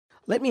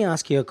Let me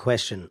ask you a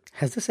question.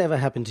 Has this ever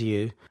happened to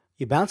you?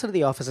 You bounce into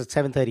the office at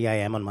 7:30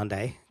 a.m. on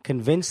Monday,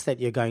 convinced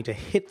that you're going to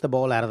hit the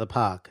ball out of the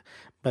park.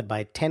 But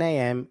by 10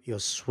 a.m., you're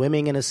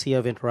swimming in a sea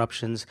of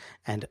interruptions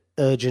and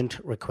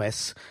urgent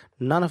requests,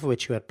 none of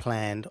which you had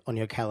planned on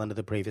your calendar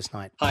the previous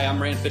night. Hi,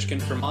 I'm Rand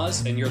Fishkin from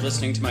Oz, and you're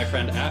listening to my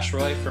friend Ash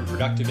Roy from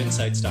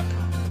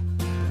ProductiveInsights.com.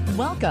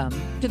 Welcome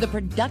to the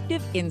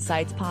Productive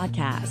Insights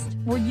Podcast,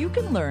 where you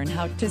can learn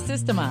how to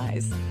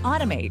systemize,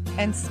 automate,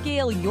 and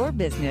scale your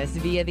business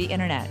via the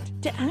internet.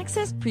 To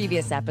access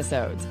previous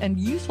episodes and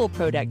useful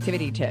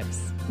productivity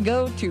tips,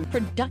 go to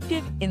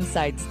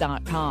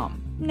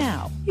ProductiveInsights.com.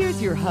 Now,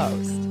 here's your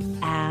host,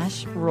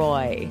 Ash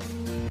Roy.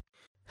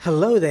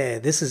 Hello there,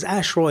 this is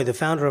Ash Roy, the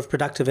founder of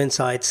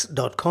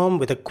ProductiveInsights.com,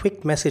 with a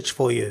quick message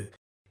for you.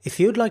 If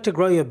you'd like to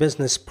grow your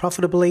business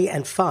profitably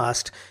and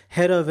fast,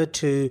 head over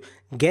to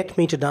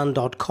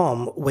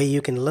getmetodone.com, where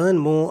you can learn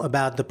more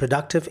about the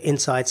Productive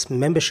Insights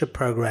membership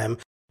program,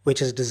 which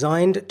is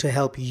designed to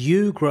help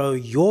you grow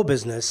your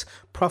business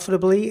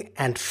profitably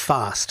and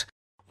fast.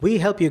 We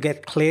help you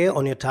get clear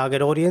on your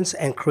target audience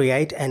and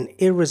create an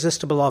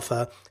irresistible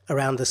offer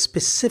around the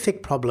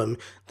specific problem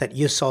that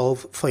you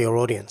solve for your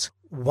audience.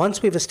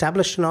 Once we've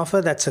established an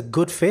offer that's a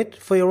good fit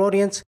for your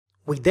audience,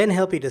 we then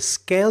help you to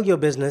scale your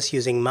business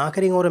using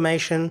marketing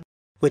automation,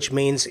 which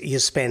means you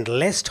spend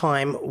less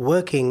time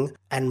working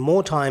and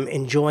more time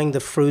enjoying the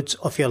fruits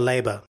of your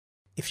labor.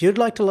 If you'd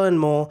like to learn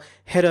more,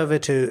 head over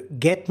to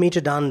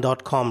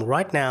getmetodone.com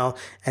right now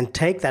and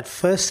take that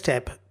first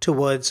step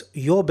towards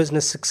your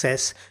business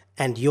success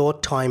and your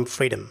time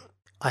freedom.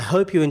 I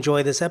hope you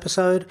enjoy this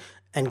episode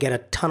and get a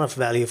ton of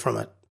value from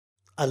it.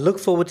 I look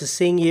forward to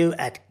seeing you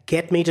at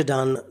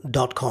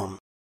getmetodone.com.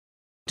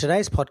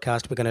 Today's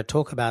podcast, we're going to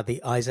talk about the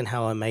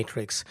Eisenhower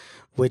Matrix,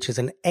 which is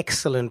an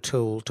excellent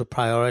tool to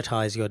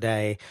prioritize your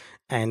day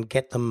and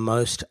get the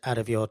most out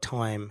of your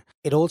time.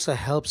 It also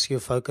helps you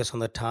focus on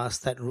the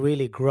tasks that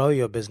really grow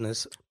your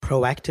business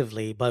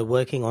proactively by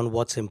working on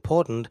what's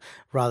important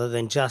rather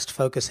than just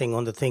focusing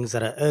on the things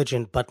that are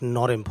urgent but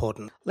not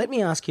important. Let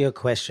me ask you a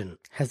question.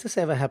 Has this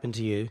ever happened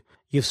to you?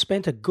 You've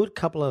spent a good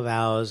couple of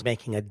hours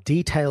making a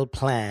detailed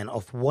plan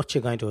of what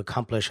you're going to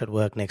accomplish at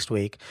work next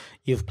week.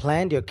 You've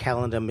planned your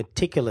calendar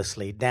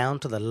meticulously down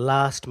to the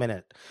last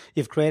minute.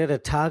 You've created a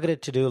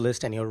targeted to-do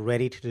list and you're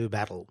ready to do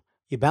battle.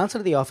 You bounce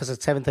into the office at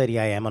 7:30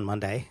 a.m. on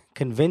Monday,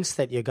 convinced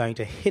that you're going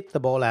to hit the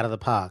ball out of the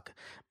park.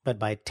 But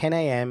by 10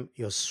 a.m.,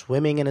 you're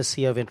swimming in a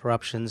sea of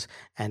interruptions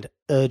and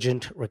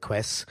urgent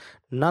requests,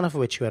 none of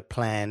which you had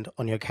planned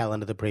on your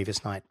calendar the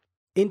previous night.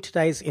 In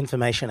today's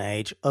information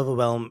age,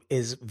 overwhelm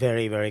is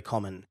very, very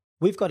common.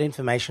 We've got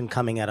information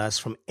coming at us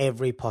from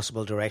every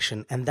possible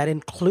direction, and that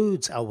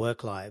includes our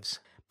work lives.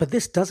 But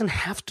this doesn't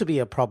have to be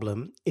a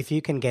problem if you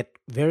can get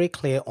very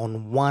clear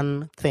on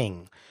one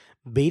thing.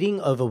 Beating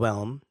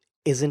overwhelm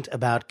isn't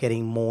about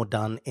getting more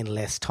done in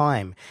less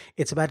time.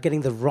 It's about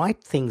getting the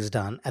right things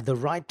done at the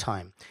right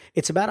time.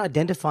 It's about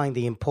identifying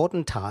the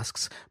important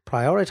tasks,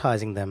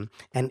 prioritizing them,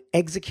 and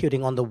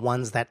executing on the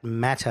ones that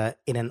matter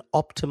in an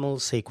optimal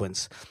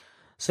sequence.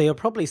 So you're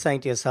probably saying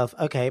to yourself,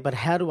 okay, but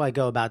how do I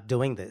go about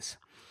doing this?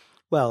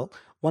 Well,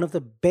 one of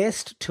the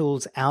best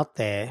tools out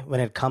there when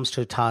it comes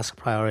to task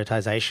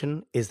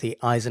prioritization is the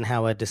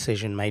Eisenhower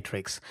Decision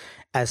Matrix,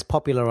 as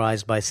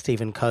popularized by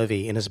Stephen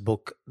Covey in his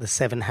book, The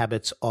 7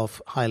 Habits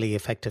of Highly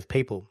Effective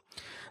People.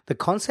 The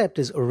concept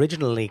is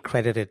originally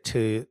credited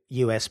to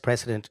US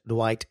President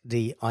Dwight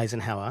D.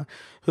 Eisenhower,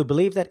 who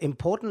believed that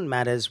important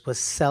matters were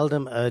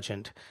seldom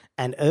urgent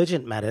and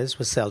urgent matters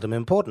were seldom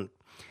important.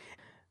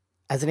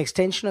 As an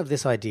extension of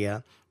this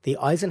idea, the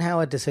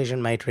Eisenhower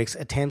Decision Matrix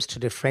attempts to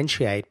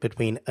differentiate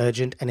between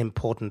urgent and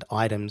important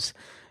items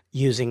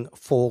using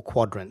 4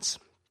 quadrants.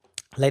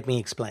 Let me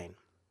explain.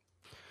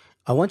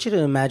 I want you to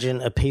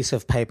imagine a piece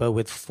of paper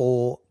with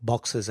 4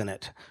 boxes in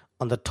it.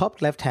 On the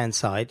top left-hand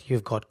side,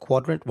 you've got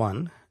quadrant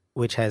 1,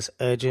 which has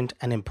urgent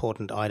and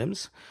important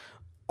items.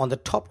 On the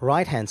top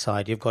right-hand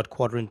side, you've got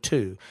quadrant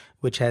 2,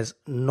 which has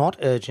not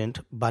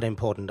urgent but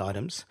important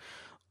items.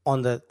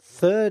 On the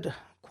third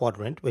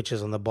quadrant, which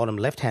is on the bottom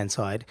left-hand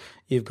side,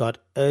 you've got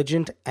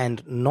urgent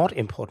and not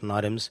important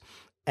items.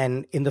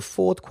 And in the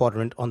fourth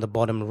quadrant, on the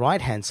bottom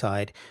right-hand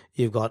side,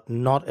 you've got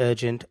not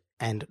urgent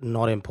and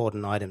not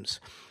important items.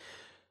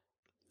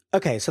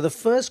 Okay, so the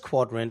first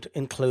quadrant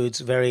includes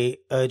very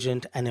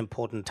urgent and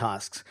important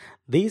tasks.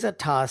 These are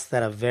tasks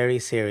that are very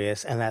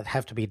serious and that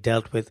have to be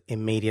dealt with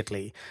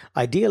immediately.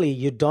 Ideally,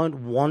 you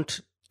don't want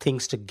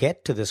things to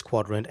get to this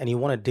quadrant and you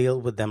want to deal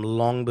with them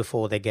long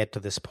before they get to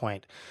this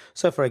point.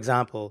 So for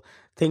example,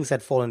 things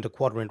that fall into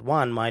quadrant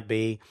 1 might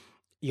be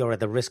you're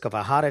at the risk of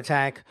a heart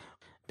attack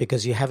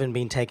because you haven't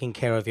been taking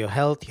care of your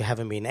health, you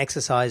haven't been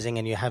exercising,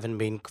 and you haven't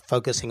been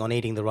focusing on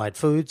eating the right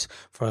foods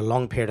for a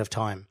long period of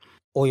time.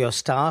 Or your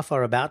staff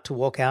are about to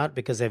walk out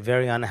because they're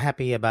very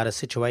unhappy about a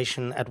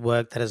situation at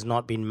work that has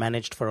not been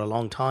managed for a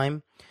long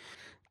time.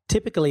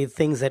 Typically,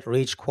 things that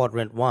reach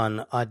quadrant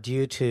 1 are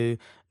due to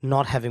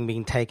not having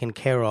been taken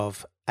care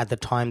of at the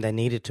time they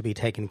needed to be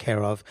taken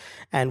care of.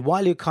 And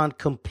while you can't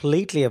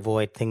completely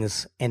avoid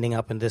things ending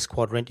up in this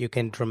quadrant, you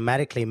can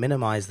dramatically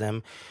minimize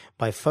them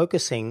by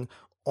focusing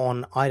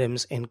on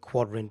items in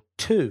quadrant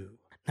 2.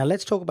 Now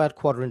let's talk about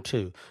quadrant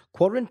 2.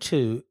 Quadrant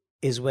 2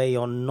 is where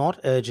your not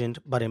urgent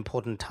but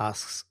important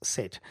tasks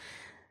sit.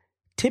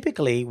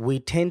 Typically, we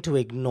tend to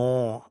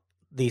ignore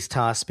these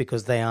tasks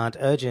because they aren't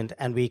urgent,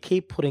 and we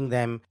keep putting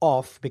them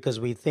off because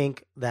we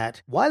think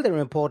that while they're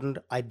important,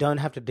 I don't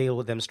have to deal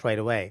with them straight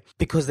away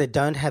because they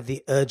don't have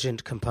the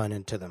urgent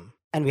component to them.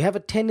 And we have a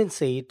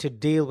tendency to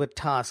deal with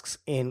tasks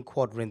in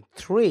quadrant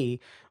 3,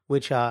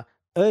 which are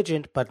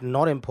urgent but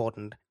not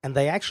important, and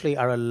they actually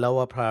are a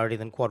lower priority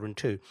than quadrant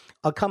 2.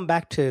 I'll come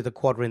back to the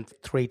quadrant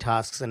 3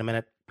 tasks in a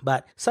minute.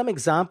 But some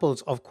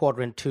examples of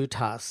quadrant 2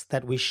 tasks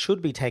that we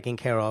should be taking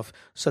care of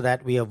so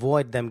that we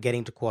avoid them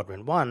getting to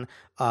quadrant 1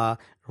 are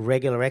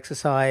regular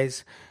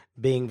exercise,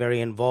 being very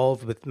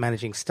involved with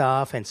managing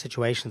staff and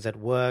situations at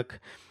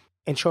work,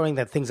 ensuring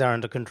that things are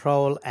under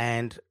control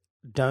and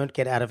don't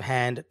get out of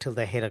hand till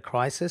they hit a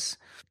crisis.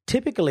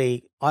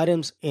 Typically,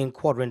 items in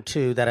quadrant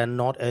 2 that are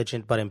not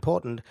urgent but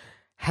important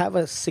have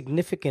a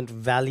significant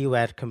value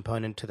add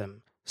component to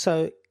them.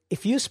 So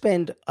if you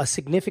spend a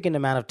significant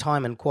amount of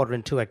time in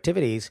quadrant 2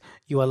 activities,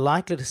 you are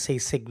likely to see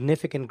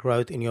significant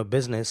growth in your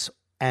business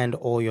and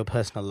or your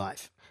personal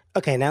life.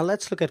 Okay, now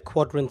let's look at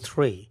quadrant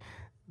 3.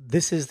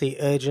 This is the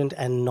urgent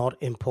and not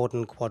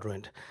important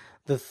quadrant.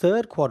 The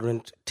third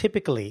quadrant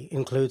typically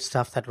includes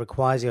stuff that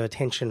requires your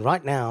attention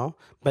right now,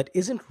 but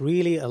isn't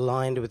really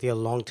aligned with your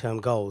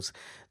long-term goals.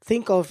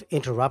 Think of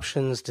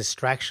interruptions,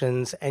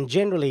 distractions, and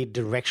generally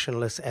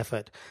directionless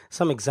effort.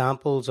 Some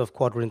examples of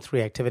quadrant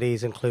 3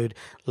 activities include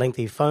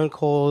lengthy phone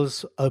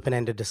calls,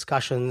 open-ended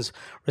discussions,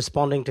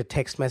 responding to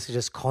text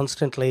messages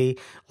constantly,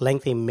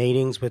 lengthy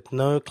meetings with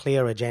no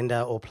clear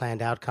agenda or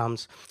planned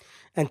outcomes.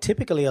 And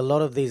typically a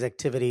lot of these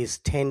activities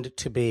tend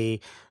to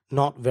be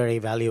not very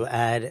value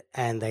add,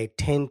 and they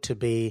tend to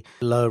be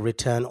low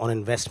return on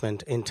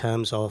investment in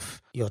terms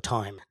of your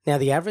time. Now,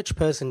 the average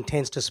person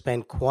tends to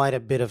spend quite a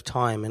bit of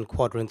time in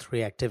quadrant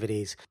 3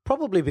 activities,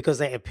 probably because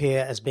they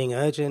appear as being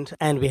urgent,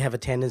 and we have a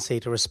tendency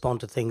to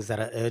respond to things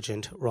that are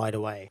urgent right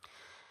away.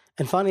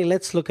 And finally,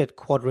 let's look at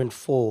quadrant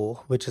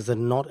 4, which is the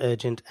not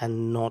urgent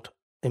and not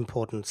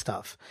important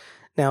stuff.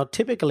 Now,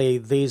 typically,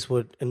 these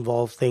would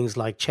involve things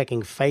like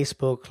checking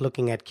Facebook,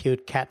 looking at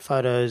cute cat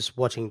photos,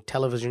 watching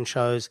television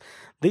shows.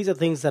 These are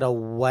things that are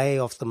way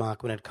off the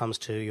mark when it comes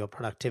to your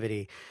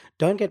productivity.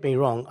 Don't get me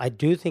wrong, I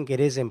do think it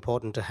is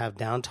important to have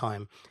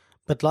downtime.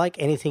 But like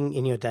anything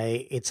in your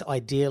day, it's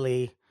better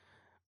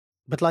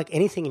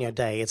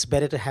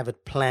to have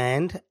it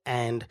planned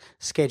and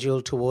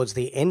scheduled towards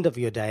the end of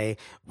your day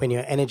when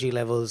your energy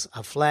levels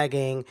are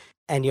flagging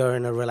and you're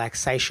in a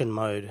relaxation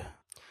mode.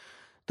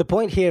 The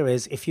point here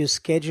is if you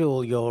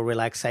schedule your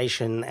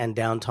relaxation and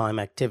downtime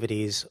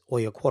activities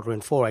or your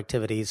quadrant 4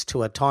 activities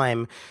to a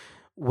time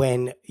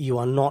when you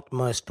are not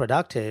most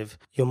productive,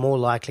 you're more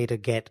likely to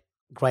get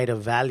greater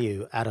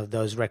value out of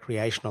those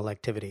recreational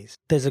activities.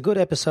 There's a good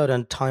episode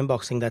on time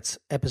boxing, that's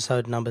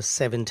episode number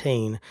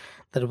 17,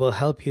 that will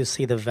help you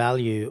see the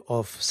value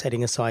of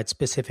setting aside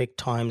specific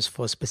times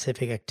for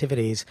specific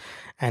activities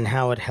and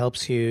how it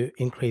helps you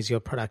increase your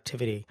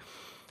productivity.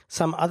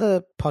 Some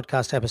other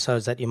podcast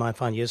episodes that you might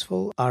find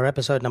useful are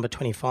episode number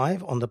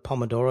 25 on the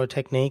Pomodoro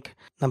technique,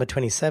 number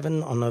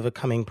 27 on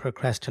overcoming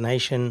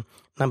procrastination,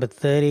 number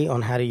 30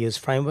 on how to use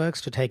frameworks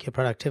to take your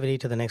productivity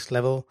to the next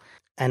level,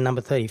 and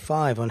number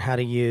 35 on how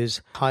to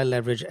use high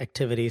leverage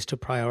activities to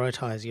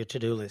prioritize your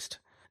to-do list.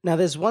 Now,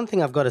 there's one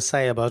thing I've got to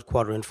say about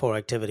quadrant 4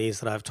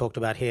 activities that I've talked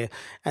about here,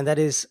 and that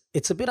is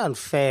it's a bit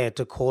unfair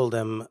to call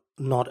them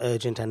not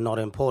urgent and not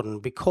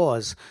important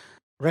because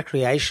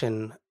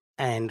recreation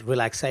and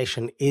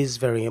relaxation is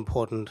very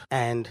important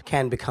and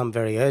can become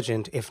very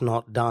urgent if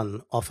not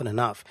done often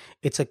enough.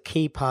 It's a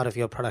key part of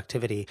your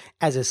productivity,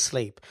 as is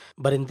sleep.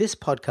 But in this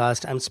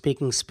podcast, I'm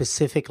speaking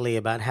specifically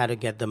about how to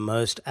get the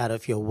most out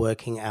of your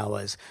working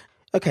hours.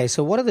 Okay,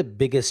 so what are the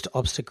biggest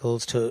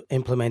obstacles to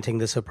implementing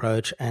this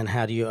approach and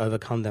how do you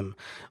overcome them?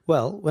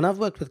 Well, when I've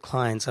worked with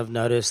clients, I've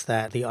noticed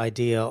that the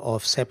idea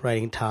of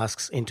separating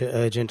tasks into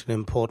urgent and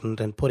important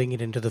and putting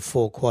it into the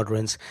 4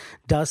 quadrants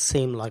does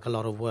seem like a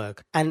lot of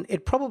work. And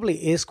it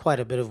probably is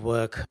quite a bit of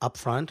work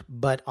upfront,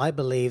 but I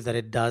believe that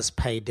it does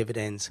pay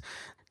dividends.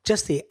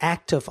 Just the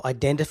act of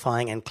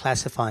identifying and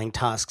classifying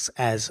tasks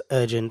as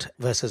urgent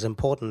versus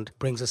important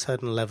brings a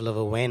certain level of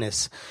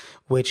awareness,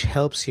 which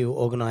helps you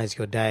organize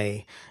your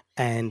day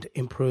and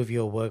improve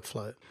your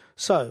workflow.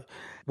 So,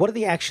 what are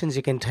the actions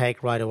you can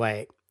take right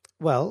away?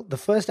 Well, the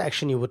first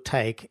action you would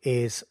take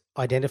is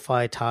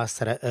identify tasks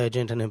that are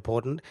urgent and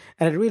important,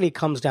 and it really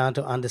comes down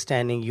to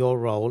understanding your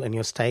role and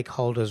your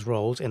stakeholders'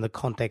 roles in the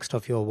context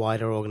of your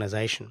wider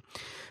organization.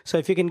 So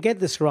if you can get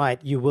this right,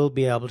 you will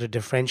be able to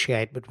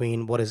differentiate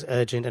between what is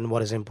urgent and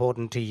what is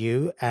important to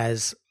you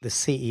as the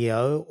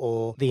CEO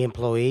or the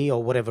employee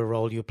or whatever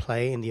role you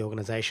play in the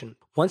organization.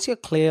 Once you're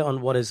clear on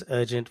what is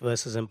urgent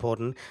versus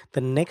important, the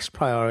next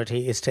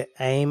priority is to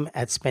aim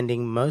at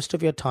spending most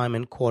of your time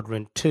in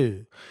quadrant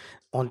 2.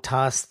 on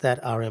tasks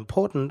that are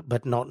important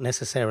but not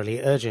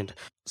necessarily urgent.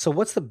 So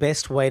what's the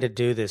best way to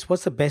do this?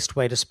 What's the best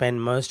way to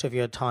spend most of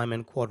your time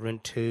in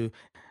quadrant 2?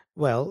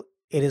 Well,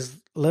 it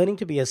is learning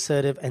to be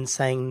assertive and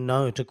saying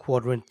no to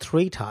quadrant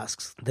 3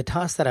 tasks, the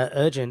tasks that are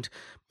urgent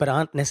but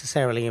aren't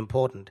necessarily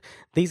important.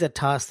 These are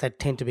tasks that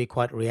tend to be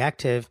quite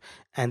reactive,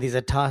 and these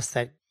are tasks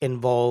that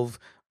involve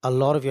a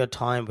lot of your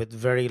time with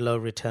very low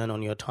return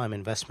on your time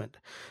investment.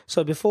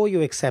 So before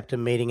you accept a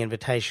meeting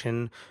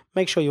invitation,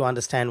 make sure you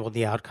understand what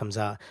the outcomes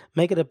are.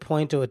 Make it a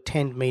point to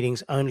attend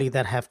meetings only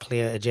that have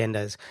clear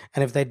agendas.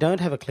 And if they don't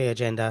have a clear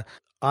agenda,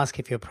 ask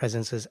if your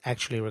presence is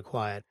actually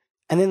required.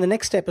 And then the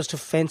next step is to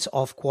fence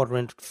off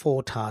quadrant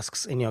 4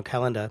 tasks in your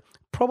calendar,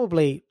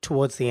 probably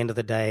towards the end of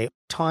the day,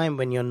 time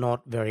when you're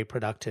not very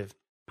productive.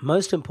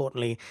 Most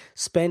importantly,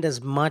 spend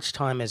as much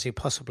time as you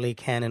possibly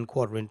can in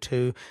quadrant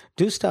 2.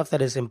 Do stuff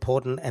that is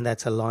important and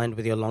that's aligned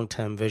with your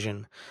long-term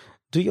vision.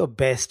 Do your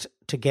best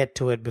to get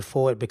to it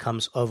before it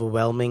becomes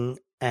overwhelming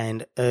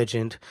and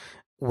urgent,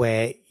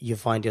 where you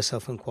find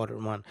yourself in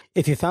quadrant 1.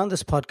 If you found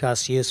this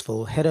podcast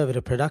useful, head over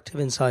to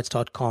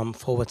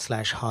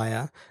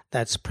productiveinsights.com/hire.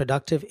 That's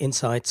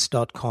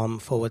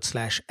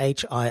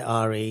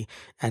productiveinsights.com/HIRE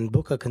and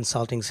book a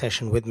consulting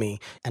session with me,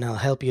 and I'll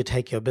help you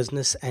take your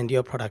business and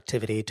your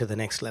productivity to the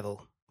next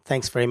level.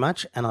 Thanks very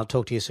much, and I'll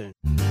talk to you soon.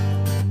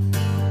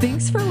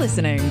 Thanks for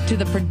listening to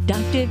the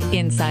Productive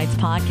Insights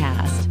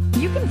Podcast.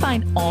 You can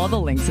find all the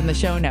links in the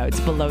show notes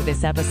below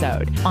this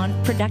episode on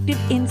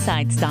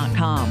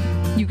productiveinsights.com.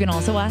 You can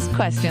also ask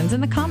questions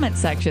in the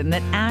comments section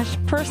that Ash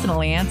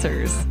personally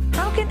answers.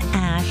 How can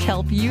Ash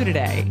help you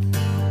today?